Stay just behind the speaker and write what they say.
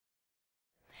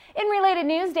In related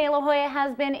news, De La Hoya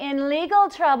has been in legal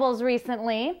troubles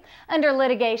recently, under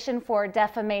litigation for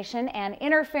defamation and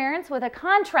interference with a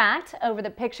contract over the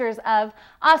pictures of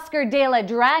Oscar de la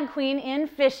drag queen in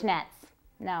fishnets.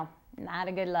 No, not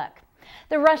a good look.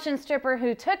 The Russian stripper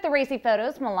who took the racy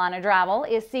photos, Milana Dravnel,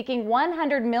 is seeking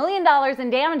 $100 million in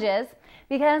damages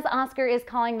because Oscar is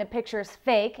calling the pictures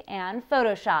fake and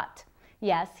photoshopped.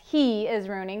 Yes, he is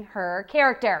ruining her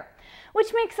character.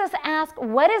 Which makes us ask,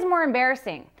 what is more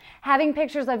embarrassing? Having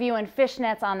pictures of you in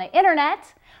fishnets on the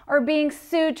internet, or being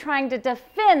sued trying to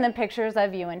defend the pictures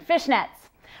of you in fishnets?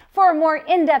 For a more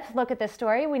in-depth look at this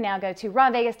story, we now go to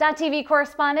RawVegas.tv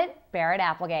correspondent Barrett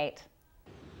Applegate.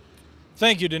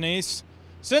 Thank you, Denise.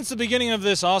 Since the beginning of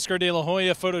this Oscar de la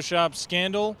Hoya Photoshop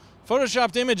scandal,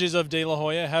 Photoshopped images of De La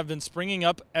Hoya have been springing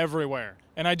up everywhere.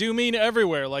 And I do mean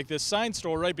everywhere, like this sign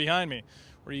store right behind me,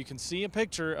 where you can see a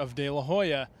picture of De La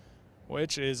Hoya,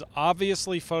 which is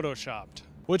obviously photoshopped.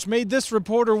 Which made this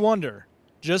reporter wonder,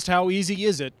 just how easy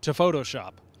is it to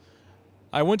Photoshop?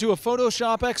 I went to a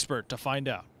Photoshop expert to find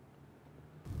out.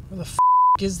 Where the f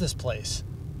is this place?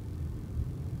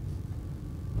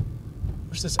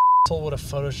 Wish this asshole would have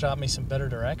photoshopped me some better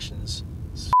directions.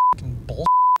 This f***ing bullshit.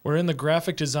 We're in the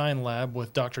graphic design lab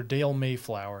with Dr. Dale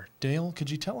Mayflower. Dale, could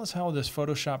you tell us how this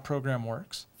Photoshop program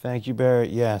works? Thank you,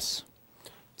 Barrett. Yes.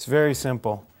 It's very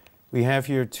simple. We have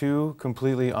here two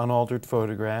completely unaltered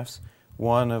photographs,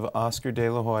 one of Oscar de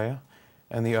la Hoya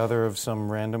and the other of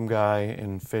some random guy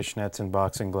in fishnets and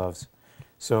boxing gloves.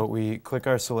 So we click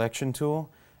our selection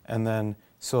tool and then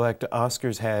select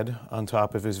Oscar's head on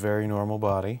top of his very normal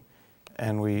body,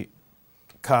 and we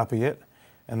copy it,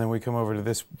 and then we come over to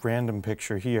this random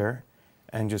picture here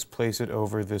and just place it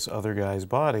over this other guy's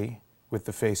body with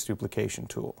the face duplication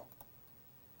tool.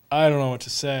 I don't know what to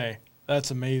say.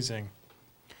 That's amazing.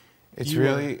 It's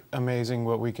really amazing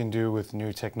what we can do with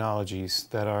new technologies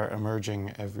that are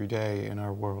emerging every day in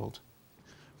our world.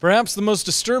 Perhaps the most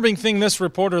disturbing thing this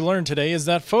reporter learned today is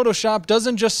that Photoshop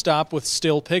doesn't just stop with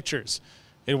still pictures.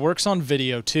 It works on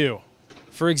video too.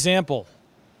 For example,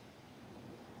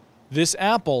 this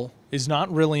apple is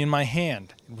not really in my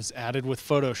hand. It was added with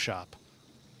Photoshop.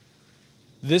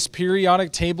 This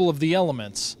periodic table of the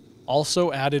elements,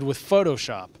 also added with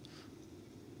Photoshop.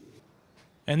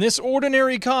 And this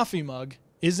ordinary coffee mug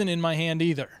isn't in my hand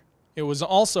either. It was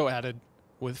also added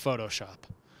with Photoshop.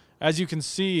 As you can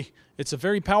see, it's a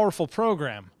very powerful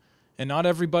program, and not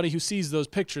everybody who sees those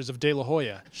pictures of De La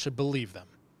Hoya should believe them.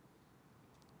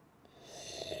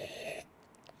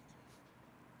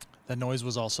 That noise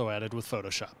was also added with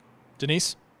Photoshop.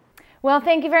 Denise? Well,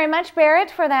 thank you very much,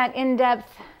 Barrett, for that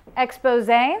in-depth expose.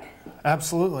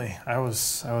 Absolutely. I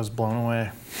was blown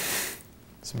away.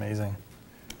 It's amazing.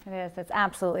 It is. It's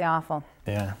absolutely awful.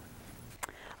 Yeah.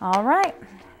 All right.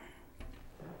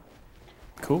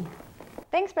 Cool.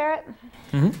 Thanks, Barrett.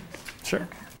 Sure.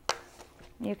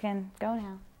 You can go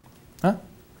now.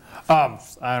 Huh?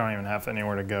 I don't even have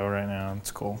anywhere to go right now.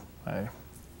 It's cool. I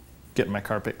getting my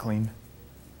carpet cleaned.